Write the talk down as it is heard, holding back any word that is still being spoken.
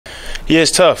Yeah,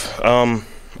 it's tough.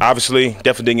 Obviously,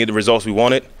 definitely didn't get the results we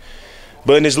wanted.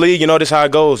 But in this league, this is how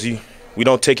it goes. We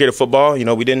don't take care of football.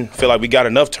 We didn't feel like we got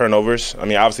enough turnovers. I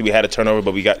mean, obviously we had a turnover,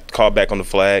 but we got called back on the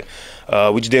flag.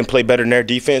 We just didn't play better than their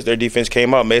defense. Their defense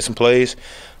came out, made some plays.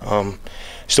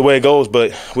 It's the way it goes,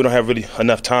 but we don't have really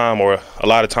enough time or a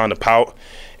lot of time to pout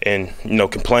and,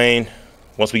 complain.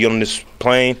 Once we get on this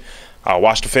plane, I'll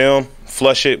watch the film,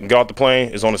 flush it, and get off the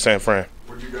plane. It's on to San Fran.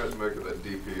 What did you guys make of that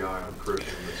DPI on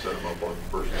Christian that set him up on the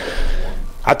first one?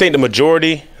 I think the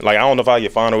majority, I don't know if I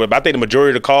get fond of it, but I think the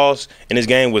majority of the calls in this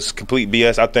game was complete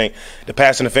BS. I think the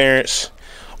pass interference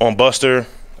on Buster,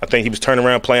 I think he was turning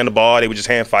around playing the ball. They were just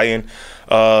hand fighting.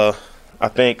 I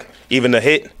think even the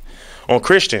hit on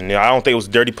Christian, I don't think it was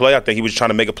a dirty play. I think he was trying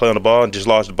to make a play on the ball and just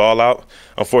lost the ball out.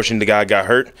 Unfortunately, the guy got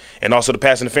hurt. And also the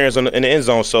pass interference in the end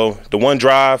zone. So the one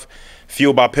drive,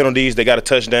 fueled by penalties, they got a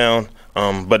touchdown.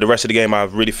 But the rest of the game, I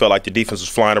really felt like the defense was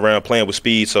flying around, playing with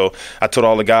speed. So I told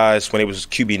all the guys when it was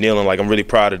QB kneeling, I'm really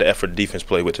proud of the effort the defense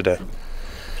played with today.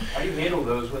 How do you handle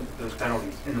those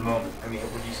penalties in the moment? I mean,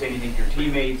 would you say anything to your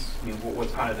teammates? I mean,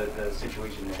 what's kind of the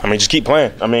situation there? I mean, just keep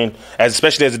playing. I mean,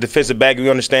 especially as a defensive back, we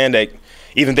understand that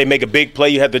even if they make a big play,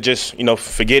 you have to just,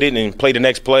 forget it and play the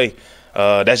next play.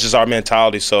 That's just our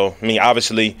mentality. So, I mean,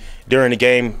 obviously, during the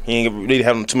game, you ain't really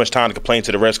having too much time to complain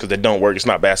to the refs because they don't work. It's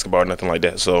not basketball or nothing like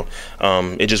that. So,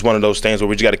 it's just one of those things where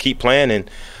we just got to keep playing and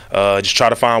just try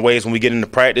to find ways when we get into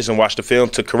practice and watch the film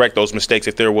to correct those mistakes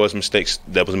if there was mistakes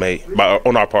that was made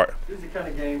on our part. These are the kind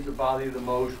of games that bother you the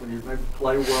most when you maybe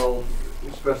play well,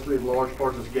 especially in large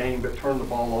parts of the game, but turn the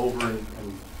ball over and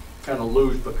kind of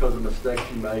lose because of mistakes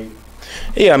you made.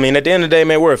 Yeah, I mean, at the end of the day,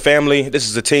 man, we're a family. This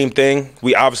is a team thing.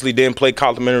 We obviously didn't play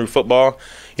complimentary football.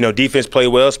 Defense played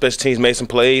well. Special teams made some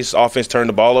plays. Offense turned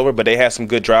the ball over, but they had some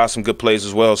good drives, some good plays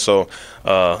as well. So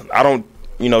I don't,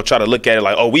 try to look at it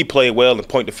like, oh, we played well and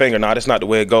point the finger. No, that's not the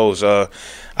way it goes.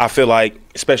 I feel like,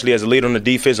 especially as a leader on the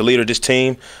defense, a leader of this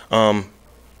team, and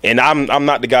I'm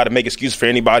not the guy to make excuses for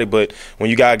anybody, but when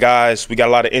you got guys, we got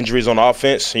a lot of injuries on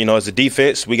offense. As a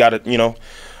defense, we got to,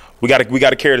 we got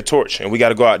to carry the torch, and we got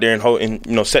to go out there and hold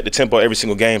and set the tempo every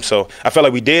single game. So I felt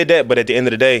like we did that, but at the end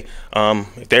of the day,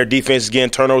 if their defense is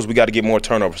getting turnovers, we got to get more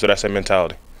turnovers. So that's their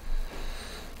mentality.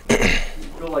 You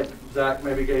feel like Zach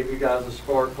maybe gave you guys a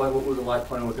spark? What was it like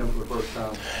playing with him for the first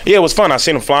time? Yeah, it was fun. I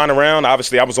seen him flying around.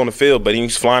 Obviously, I was on the field, but he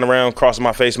was flying around, crossing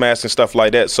my face mask and stuff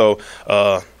like that. So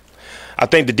I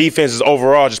think the defense is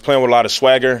overall just playing with a lot of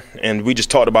swagger, and we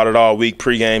just talked about it all week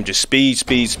pregame, just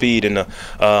speed. And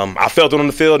I felt it on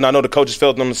the field, and I know the coaches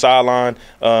felt it on the sideline.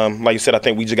 Like you said, I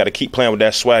think we just got to keep playing with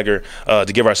that swagger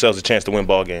to give ourselves a chance to win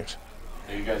ball games.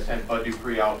 You guys had Bud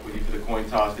Dupree out with you for the coin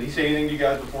toss. Did he say anything to you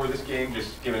guys before this game,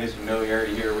 just given his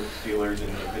familiarity here with the Steelers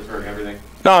and Pittsburgh and everything?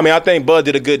 No, I mean, I think Bud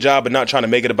did a good job of not trying to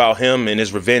make it about him and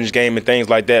his revenge game and things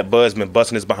like that. Bud's been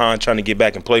busting his behind trying to get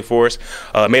back and play for us.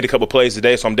 Made a couple plays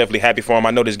today, so I'm definitely happy for him.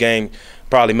 I know this game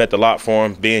probably meant a lot for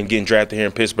him, getting drafted here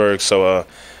in Pittsburgh. So,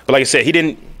 but like I said, he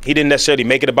didn't necessarily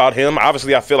make it about him.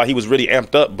 Obviously, I feel like he was really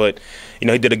amped up, but he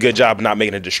did a good job of not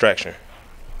making a distraction.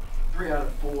 3 out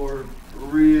of 4.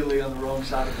 Really on the wrong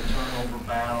side of the turnover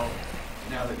battle.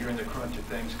 Now that you're in the crunch of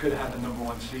things, could have had the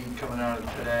 #1 seed coming out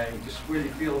of today. Just where do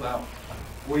you feel about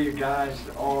where your guys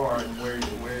are and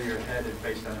where you're headed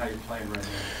based on how you're playing right now?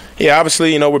 Yeah,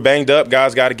 obviously, we're banged up.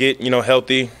 Guys got to get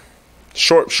healthy.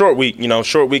 Short week.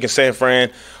 Short week in San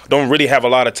Fran. Don't really have a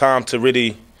lot of time to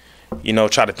really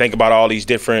try to think about all these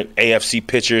different AFC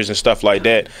pitchers and stuff like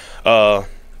that.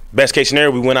 Best case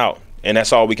scenario, we went out. And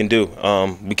that's all we can do.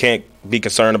 We can't be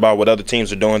concerned about what other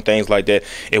teams are doing, things like that.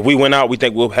 If we win out, we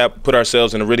think we'll have put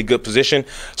ourselves in a really good position.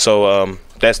 So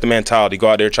that's the mentality. Go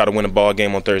out there, try to win a ball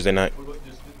game on Thursday night. What about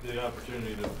just the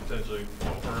opportunity to potentially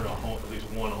earn at least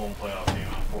one home playoff game?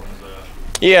 How important is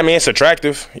that? Yeah, I mean, it's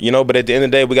attractive, but at the end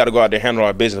of the day, we got to go out there and handle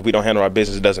our business. If we don't handle our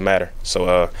business, it doesn't matter.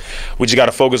 So we just got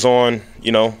to focus on,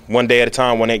 one day at a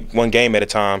time, one game at a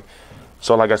time.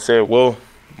 So like I said, we'll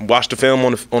watch the film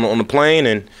on the plane,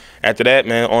 and after that,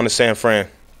 man, on to San Fran.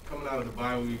 Coming out of the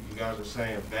bye week, you guys were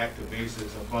saying back to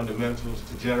basics and fundamentals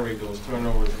to generate those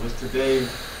turnovers. Was today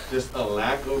just a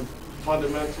lack of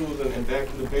fundamentals and back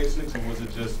to the basics, or was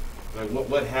it just like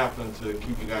what happened to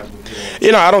keep you guys from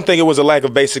getting? I don't think it was a lack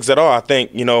of basics at all. I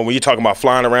think when you're talking about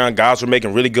flying around, guys were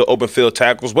making really good open field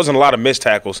tackles. Wasn't a lot of missed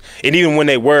tackles, and even when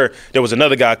they were, there was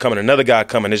another guy coming.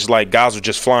 It's just like guys were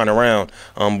just flying around.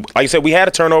 Like I said, we had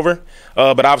a turnover,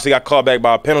 but obviously got called back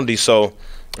by a penalty. So.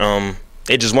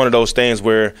 It's just one of those things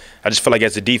where I just feel like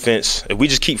as a defense, if we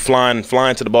just keep flying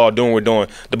to the ball, doing what we're doing,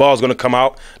 the ball's going to come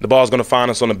out. The ball's going to find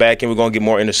us on the back end. We're going to get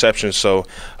more interceptions. So,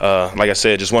 like I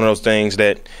said, just one of those things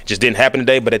that just didn't happen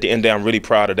today. But at the end of the day, I'm really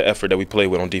proud of the effort that we played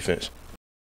with on defense.